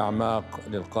من الأعماق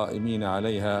للقائمين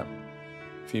عليها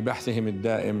في بحثهم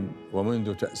الدائم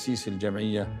ومنذ تأسيس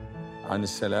الجمعية عن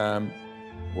السلام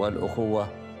والأخوة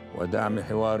ودعم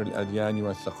حوار الأديان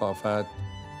والثقافات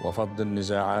وفض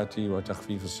النزاعات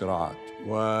وتخفيف الصراعات.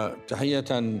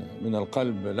 وتحية من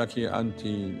القلب لك أنت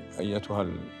أيتها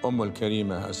الأم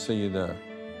الكريمة السيدة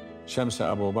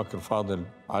شمسة أبو بكر فاضل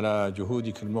على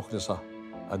جهودك المخلصة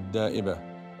الدائبة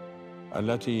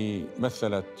التي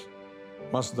مثلت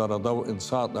مصدر ضوء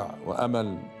ساطع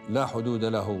وأمل لا حدود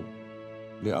له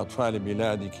لأطفال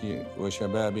بلادك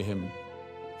وشبابهم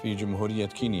في جمهورية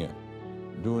كينيا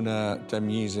دون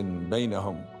تمييز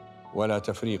بينهم ولا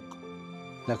تفريق.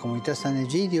 La comunità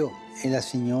Sant'Egidio e la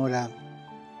signora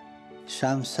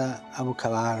Shamsa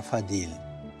Abubakar Fadhil.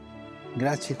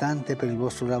 Grazie tante per il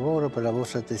vostro lavoro, per la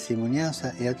vostra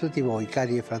testimonianza e a tutti voi,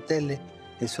 cari fratelli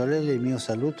e sorelle, il mio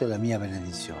saluto e la mia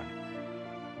benedizione.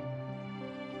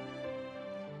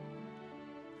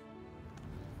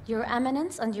 Your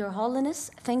Eminence and Your Holiness,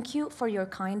 thank you for your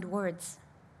kind words.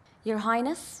 Your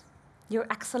Highness, Your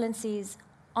Excellencies,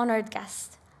 honored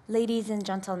guests, ladies and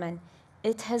gentlemen,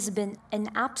 it has been an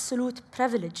absolute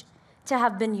privilege to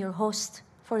have been your host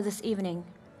for this evening.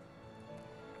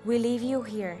 We leave you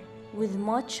here with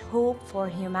much hope for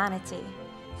humanity,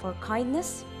 for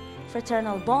kindness,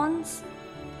 fraternal bonds,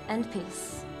 and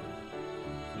peace.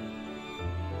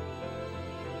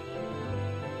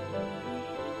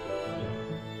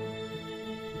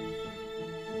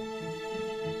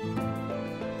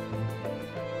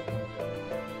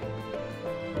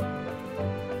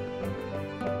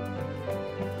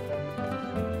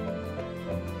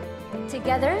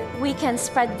 Together, we can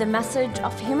spread the message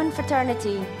of human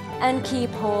fraternity and keep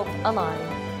hope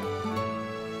alive.